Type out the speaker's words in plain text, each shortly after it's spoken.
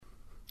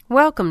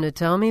Welcome to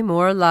Tell Me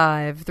More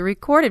Live, the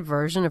recorded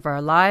version of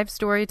our live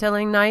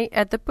storytelling night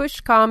at the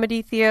Push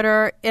Comedy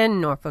Theater in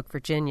Norfolk,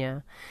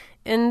 Virginia.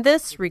 In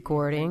this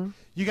recording...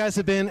 You guys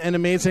have been an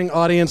amazing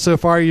audience so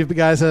far. You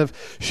guys have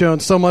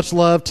shown so much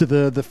love to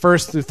the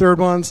first through third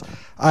ones.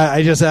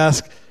 I just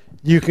ask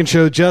you can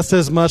show just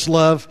as much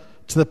love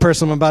to the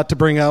person I'm about to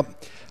bring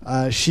up.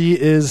 She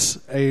is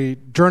a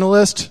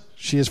journalist.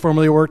 She has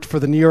formerly worked for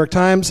the New York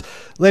Times.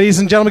 Ladies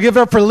and gentlemen, give it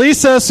up for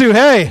Lisa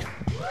Suhay.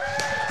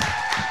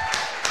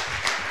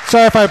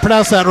 Sorry if I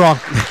pronounced that wrong.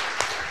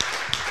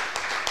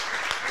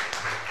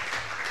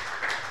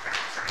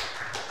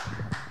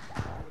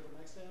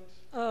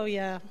 Oh,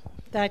 yeah.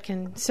 That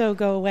can so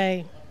go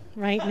away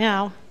right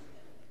now.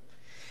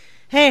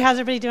 Hey, how's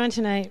everybody doing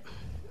tonight?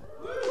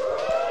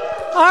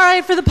 All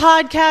right, for the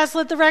podcast,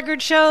 let the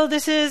record show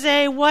this is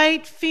a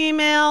white,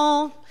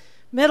 female,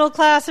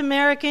 middle-class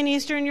American,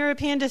 Eastern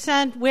European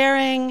descent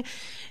wearing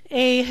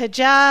a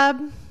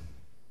hijab.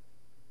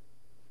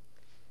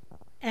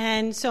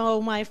 And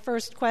so my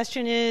first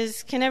question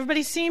is, can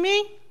everybody see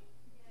me?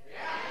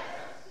 Yes.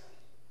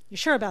 You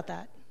sure about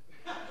that?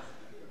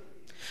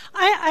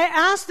 I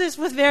asked this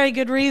with very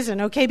good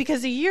reason, okay?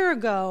 Because a year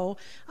ago,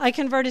 I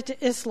converted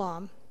to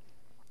Islam,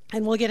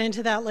 and we'll get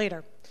into that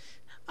later.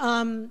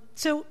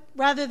 So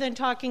rather than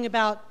talking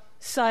about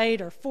sight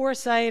or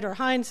foresight or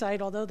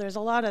hindsight, although there's a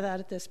lot of that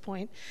at this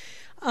point,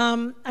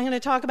 I'm going to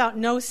talk about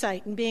no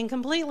sight and being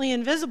completely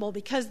invisible,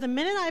 because the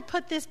minute I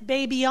put this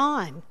baby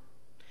on,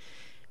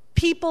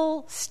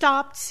 people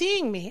stopped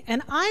seeing me,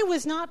 and I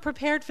was not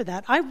prepared for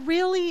that. I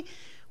really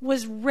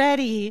was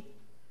ready,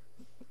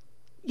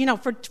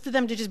 for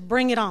them to just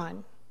bring it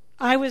on.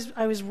 I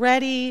was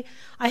ready.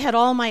 I had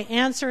all my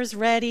answers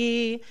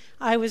ready.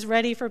 I was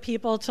ready for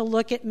people to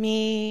look at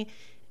me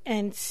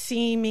and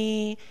see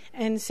me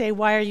and say,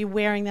 "Why are you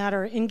wearing that?"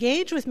 or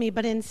engage with me.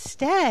 But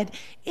instead,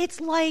 it's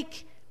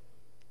like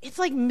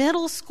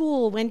middle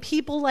school when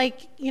people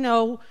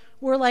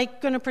were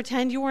going to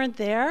pretend you weren't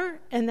there,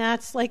 and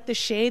that's like the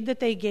shade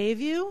that they gave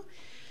you.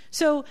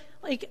 So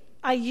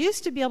I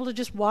used to be able to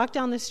just walk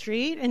down the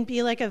street and be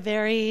a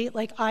very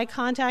eye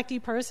contact-y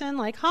person,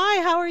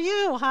 "Hi, how are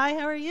you? Hi,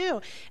 how are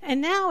you?"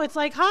 And now it's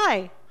 "Hi,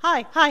 hi,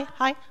 hi, hi,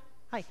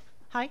 hi,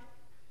 hi,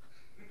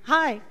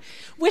 hi,"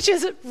 which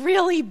is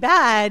really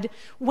bad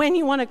when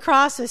you want to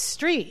cross a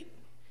street,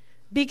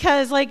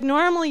 because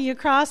normally you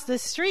cross the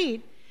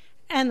street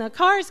and the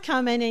cars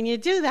come in and you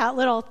do that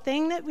little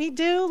thing that we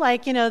do,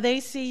 they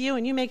see you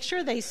and you make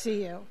sure they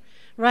see you,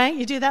 right?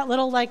 You do that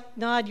little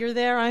nod, "You're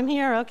there, I'm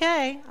here,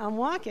 okay, I'm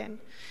walking."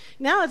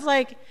 Now it's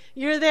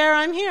 "You're there,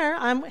 I'm here,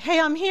 hey,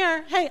 I'm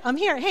here, hey, I'm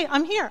here, hey,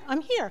 I'm here, I'm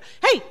here,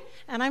 hey."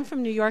 And I'm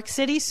from New York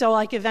City, so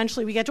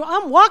eventually we get to,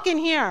 "I'm walking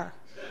here."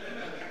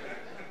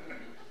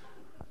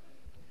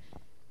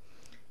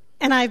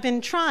 And I've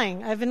been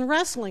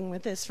wrestling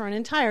with this for an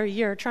entire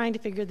year, trying to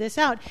figure this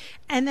out.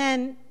 And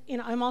then,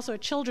 I'm also a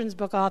children's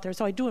book author,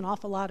 so I do an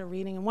awful lot of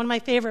reading. And one of my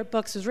favorite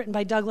books is written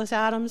by Douglas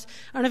Adams.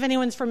 I don't know if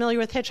anyone's familiar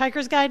with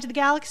Hitchhiker's Guide to the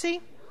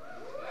Galaxy.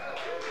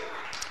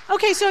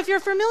 Okay, so if you're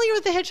familiar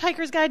with the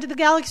Hitchhiker's Guide to the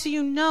Galaxy,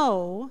 you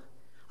know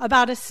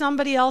about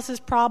somebody else's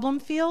problem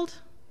field.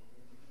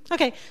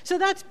 Okay, so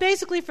that's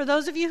basically, for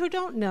those of you who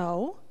don't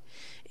know,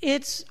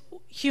 it's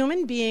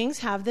human beings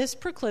have this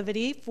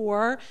proclivity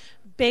for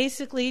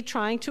basically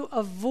trying to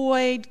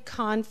avoid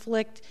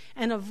conflict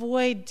and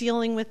avoid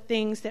dealing with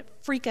things that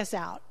freak us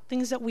out,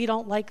 things that we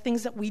don't like,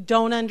 things that we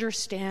don't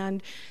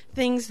understand,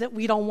 things that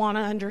we don't want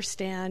to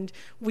understand.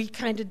 We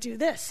kind of do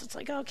this. It's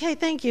 "Okay,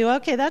 thank you.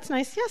 Okay, that's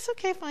nice. Yes,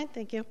 okay, fine,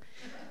 thank you."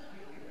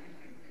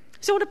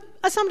 So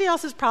what somebody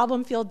else's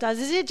problem field does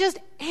is it just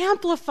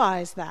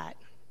amplifies that.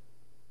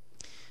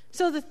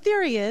 So the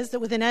theory is that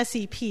with an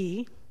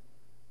SEP,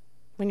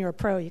 when you're a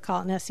pro, you call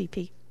it an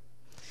SEP.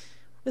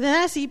 With an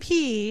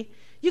SEP,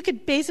 you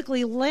could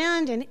basically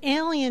land an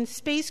alien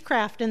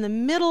spacecraft in the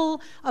middle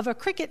of a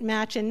cricket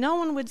match and no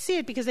one would see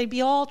it because they'd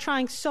be all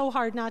trying so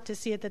hard not to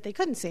see it that they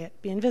couldn't see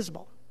it, be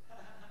invisible.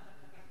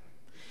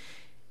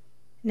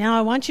 Now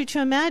I want you to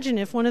imagine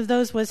if one of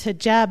those was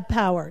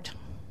hijab-powered.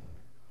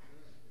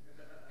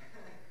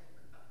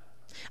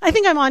 I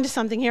think I'm onto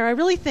something here. I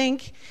really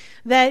think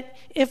that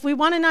if we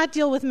want to not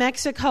deal with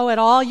Mexico at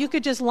all, you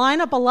could just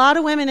line up a lot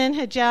of women in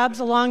hijabs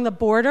along the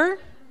border.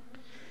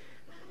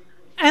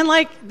 And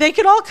they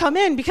could all come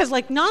in because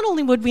not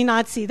only would we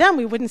not see them,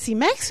 we wouldn't see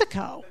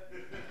Mexico.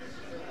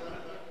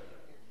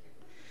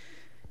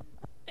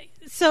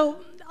 So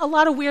a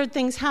lot of weird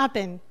things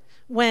happen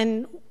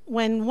when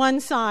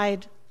one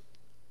side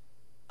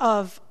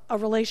of a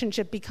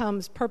relationship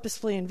becomes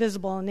purposefully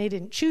invisible and they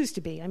didn't choose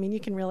to be. I mean,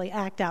 you can really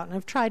act out, and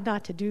I've tried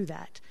not to do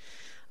that.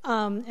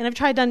 And I've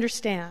tried to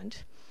understand.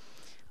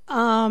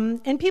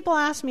 And people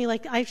ask me,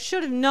 I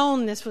should have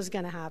known this was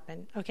going to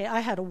happen. Okay,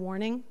 I had a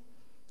warning.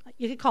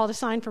 You could call it a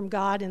sign from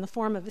God in the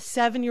form of a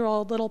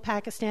 7-year-old little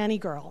Pakistani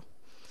girl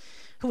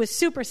who was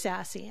super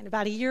sassy. And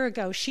about a year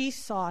ago, she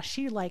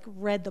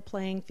read the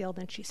playing field,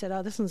 and she said,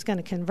 "Oh, this one's going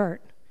to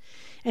convert."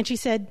 And she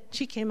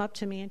came up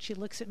to me, and she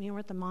looks at me, we're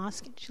at the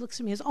mosque, and she looks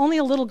at me as only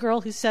a little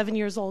girl who's 7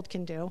 years old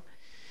can do.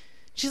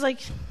 She's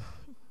like,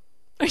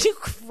 are you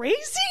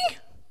crazy?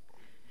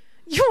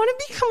 You want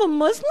to become a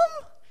Muslim?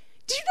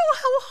 Do you know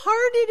how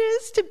hard it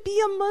is to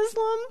be a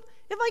Muslim?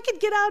 If I could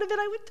get out of it,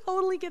 I would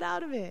totally get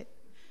out of it.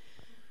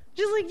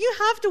 She's like, you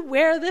have to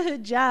wear the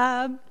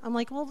hijab. I'm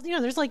like, well,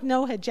 there's like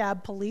no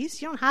hijab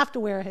police. You don't have to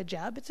wear a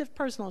hijab. It's a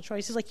personal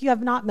choice. She's like, you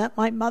have not met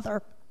my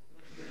mother.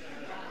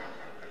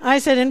 I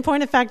said, in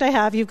point of fact, I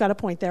have. You've got a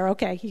point there.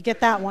 Okay, you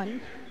get that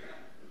one.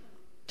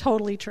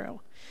 Totally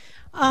true.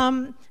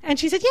 And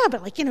she said, yeah,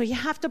 but you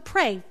have to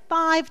pray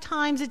 5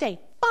 times a day.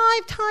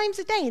 5 times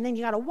a day. And then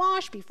you got to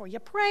wash before you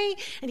pray.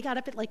 And you got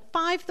up at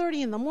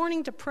 5:30 in the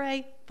morning to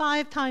pray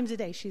 5 times a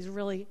day. She's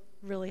really,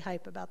 really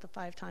hype about the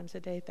 5 times a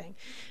day thing.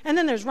 And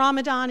then there's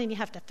Ramadan, and you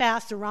have to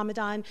fast through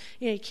Ramadan.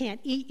 You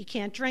can't eat, you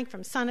can't drink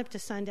from sunup to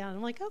sundown.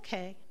 I'm like,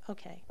 okay.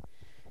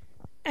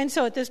 And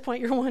so at this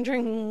point, you're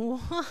wondering,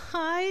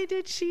 why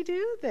did she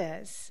do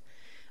this?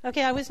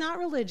 Okay, I was not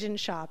religion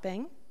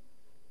shopping.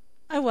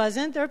 I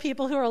wasn't. There are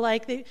people who are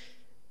like,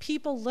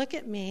 people look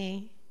at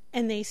me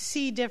and they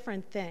see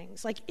different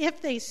things. Like,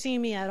 if they see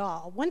me at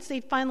all, once they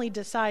finally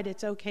decide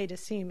it's okay to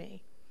see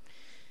me,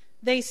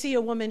 they see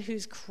a woman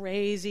who's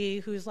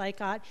crazy, who's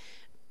got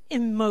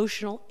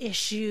emotional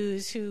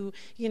issues, who,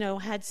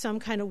 had some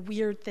kind of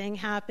weird thing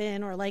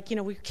happen, or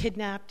we're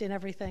kidnapped and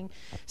everything.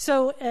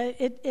 So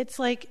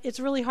it's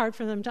really hard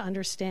for them to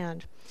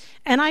understand.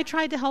 And I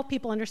tried to help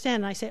people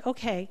understand, and I say,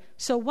 okay,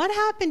 so what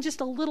happened just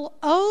a little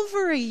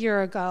over a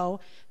year ago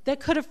that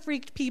could have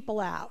freaked people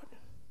out?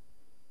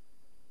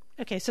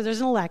 Okay, so there's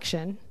an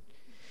election.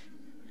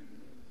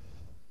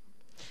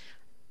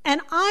 And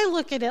I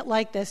look at it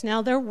like this.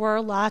 Now, there were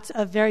lots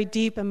of very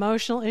deep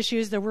emotional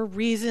issues. There were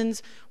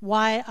reasons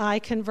why I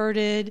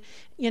converted,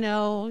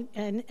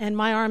 and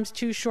my arm's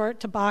too short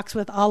to box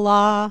with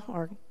Allah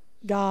or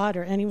God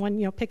or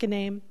anyone, pick a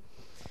name.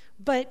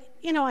 But,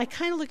 I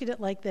kind of look at it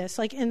like this.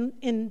 Like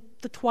in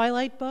the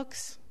Twilight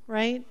books,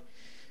 right?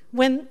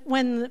 When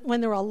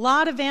there were a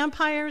lot of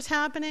vampires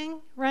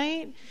happening,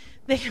 right?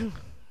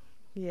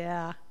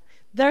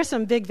 There's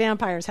some big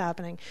vampires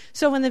happening.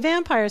 So when the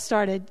vampires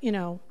started,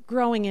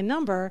 growing in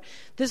number,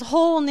 this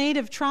whole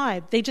native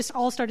tribe, they just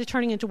all started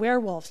turning into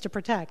werewolves to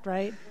protect,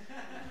 right?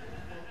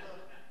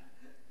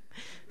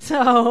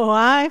 So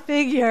I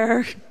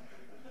figure,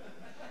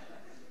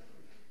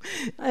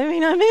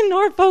 I'm in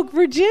Norfolk,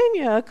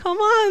 Virginia. Come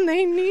on,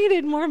 they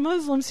needed more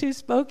Muslims who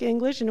spoke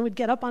English and would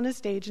get up on a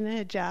stage in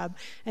a hijab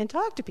and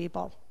talk to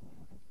people.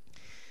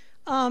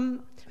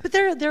 But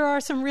there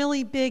are some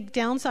really big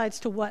downsides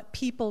to what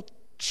people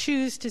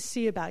choose to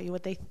see about you,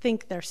 what they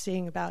think they're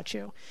seeing about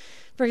you.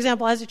 For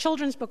example, as a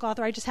children's book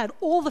author, I just had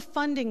all the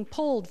funding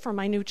pulled from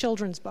my new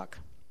children's book.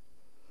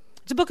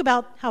 It's a book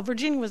about how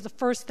Virginia was the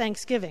first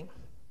Thanksgiving.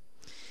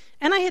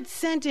 And I had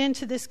sent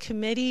into this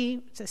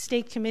committee, it's a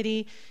state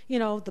committee,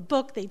 the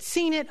book. They'd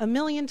seen it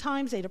 1,000,000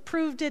 times. They'd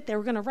approved it. They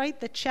were going to write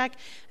the check.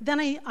 Then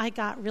I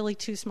got really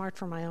too smart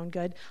for my own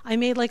good. I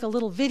made a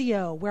little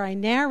video where I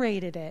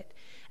narrated it,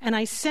 and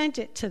I sent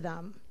it to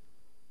them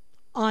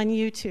on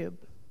YouTube.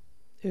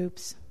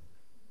 Oops.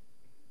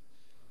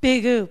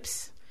 Big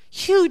oops.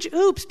 Huge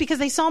oops, because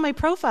they saw my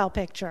profile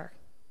picture.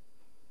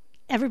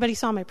 Everybody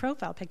saw my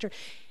profile picture.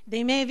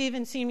 They may have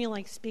even seen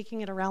me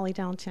speaking at a rally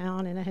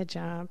downtown in a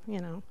hijab,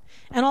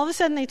 And all of a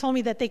sudden they told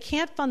me that they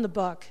can't fund the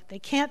book. They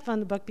can't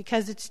fund the book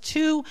because it's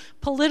too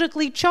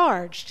politically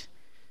charged.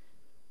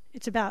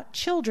 It's about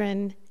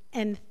children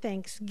and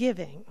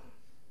Thanksgiving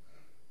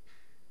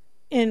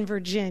in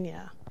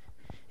Virginia.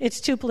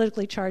 It's too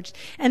politically charged.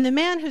 And the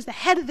man who's the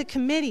head of the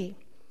committee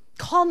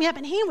called me up,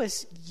 and he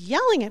was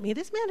yelling at me.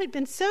 This man had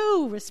been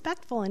so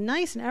respectful and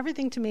nice and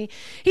everything to me.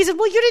 He said,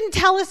 well, you didn't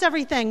tell us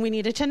everything we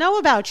needed to know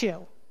about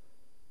you.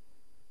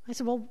 I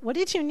said, well, what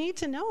did you need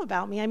to know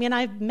about me?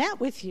 I've met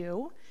with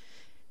you,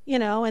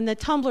 and the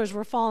tumblers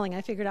were falling.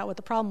 I figured out what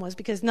the problem was,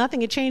 because nothing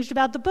had changed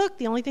about the book.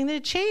 The only thing that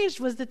had changed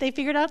was that they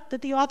figured out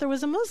that the author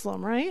was a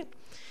Muslim, right?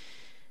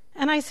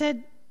 And I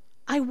said,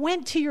 I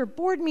went to your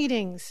board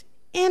meetings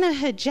in a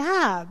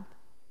hijab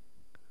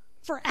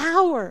for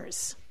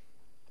hours.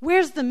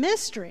 Where's the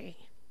mystery?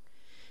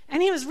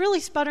 And he was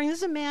really sputtering. This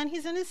is a man,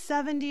 he's in his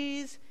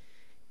 70s.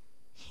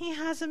 He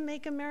has a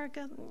Make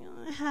America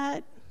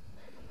hat.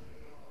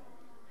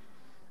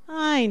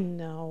 I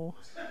know.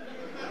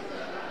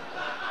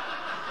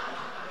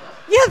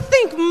 You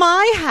think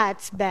my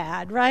hat's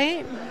bad,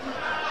 right?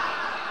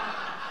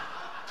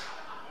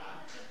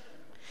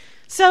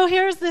 So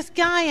here's this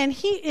guy, and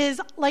he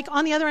is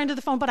on the other end of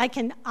the phone, but I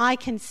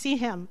can see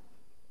him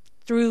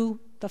through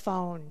the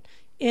phone.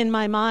 In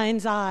my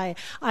mind's eye,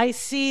 I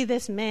see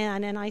this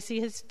man, and I see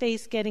his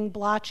face getting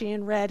blotchy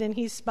and red, and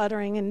he's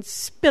sputtering, and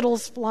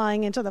spittle's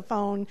flying into the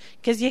phone,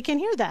 because you can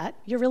hear that.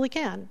 You really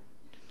can.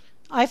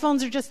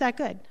 iPhones are just that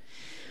good.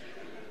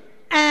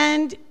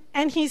 And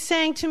he's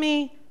saying to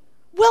me,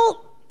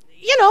 well,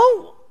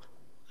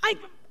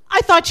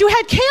 I thought you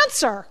had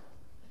cancer.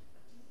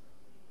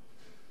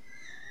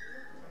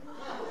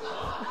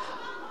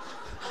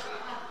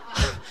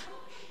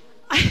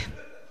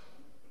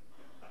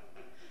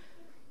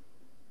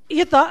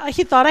 He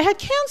thought I had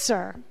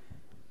cancer.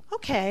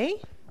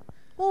 Okay.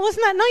 Well,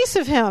 wasn't that nice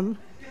of him?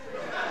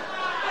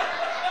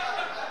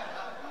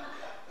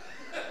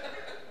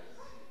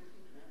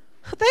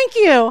 Thank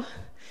you.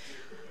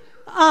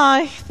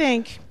 I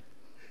think.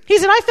 He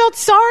said, I felt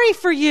sorry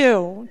for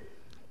you.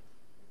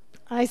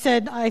 I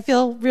said, I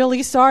feel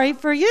really sorry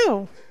for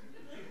you.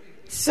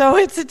 So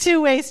it's a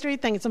two-way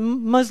street thing. It's a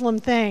Muslim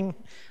thing.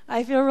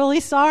 I feel really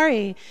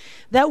sorry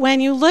that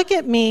when you look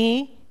at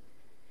me,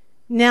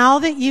 now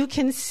that you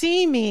can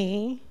see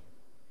me,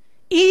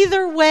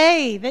 either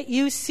way that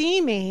you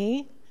see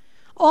me,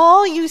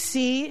 all you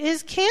see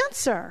is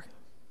cancer.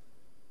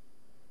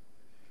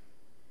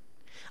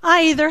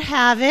 I either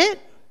have it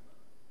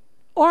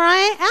or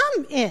I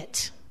am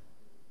it.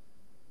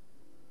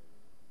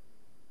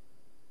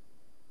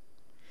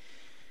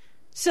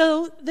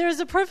 So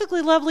there's a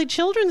perfectly lovely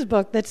children's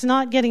book that's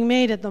not getting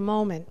made at the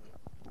moment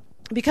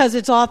because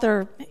its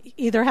author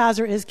either has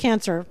or is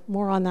cancer.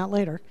 More on that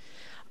later.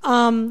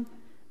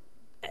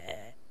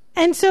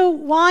 And so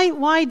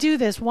why do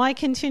this? Why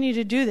continue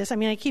to do this? I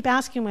mean, I keep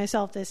asking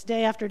myself this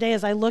day after day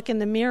as I look in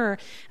the mirror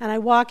and I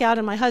walk out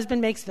and my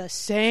husband makes the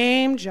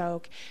same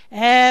joke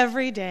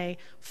every day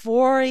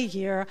for a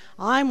year.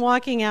 I'm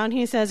walking out and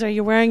he says, are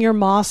you wearing your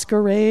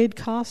masquerade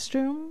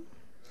costume?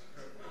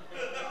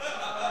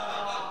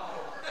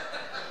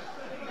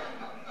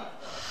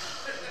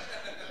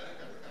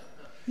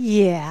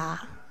 Yeah,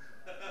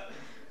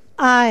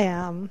 I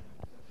am.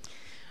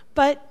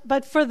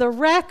 But for the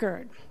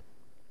record,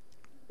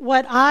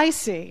 what I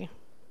see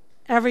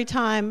every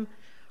time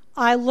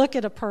I look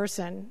at a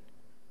person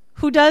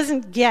who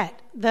doesn't get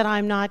that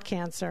I'm not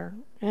cancer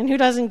and who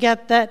doesn't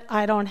get that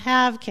I don't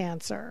have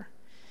cancer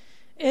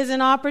is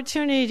an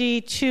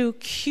opportunity to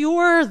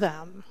cure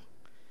them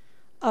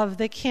of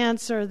the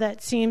cancer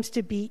that seems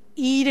to be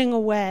eating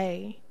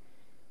away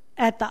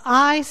at the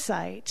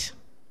eyesight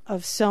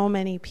of so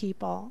many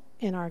people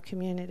in our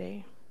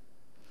community.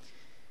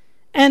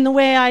 And the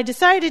way I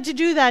decided to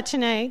do that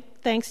tonight,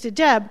 thanks to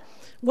Deb,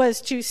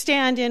 was to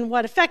stand in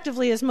what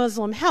effectively is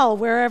Muslim hell,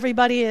 where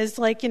everybody is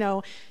like,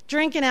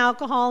 drinking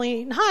alcohol and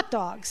eating hot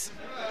dogs.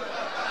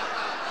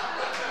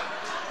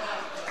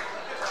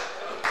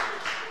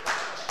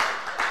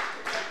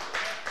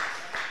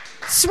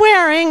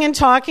 Swearing and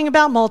talking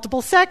about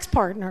multiple sex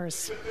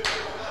partners.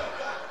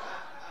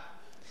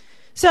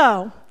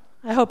 So,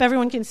 I hope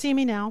everyone can see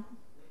me now.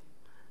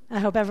 I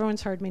hope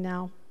everyone's heard me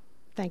now.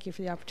 Thank you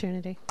for the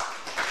opportunity.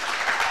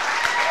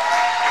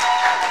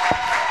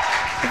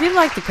 If you'd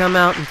like to come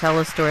out and tell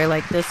a story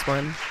like this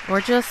one,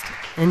 or just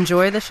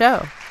enjoy the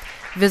show,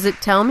 visit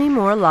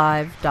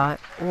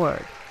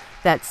tellmemorelive.org.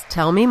 That's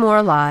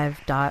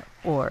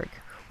tellmemorelive.org,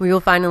 where you'll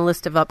find a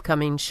list of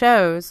upcoming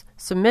shows,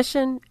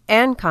 submission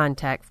and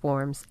contact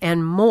forms,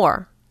 and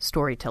more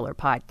Storyteller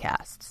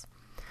podcasts.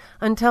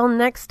 Until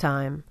next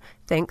time,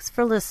 thanks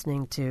for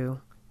listening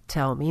to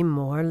Tell Me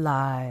More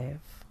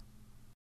Live.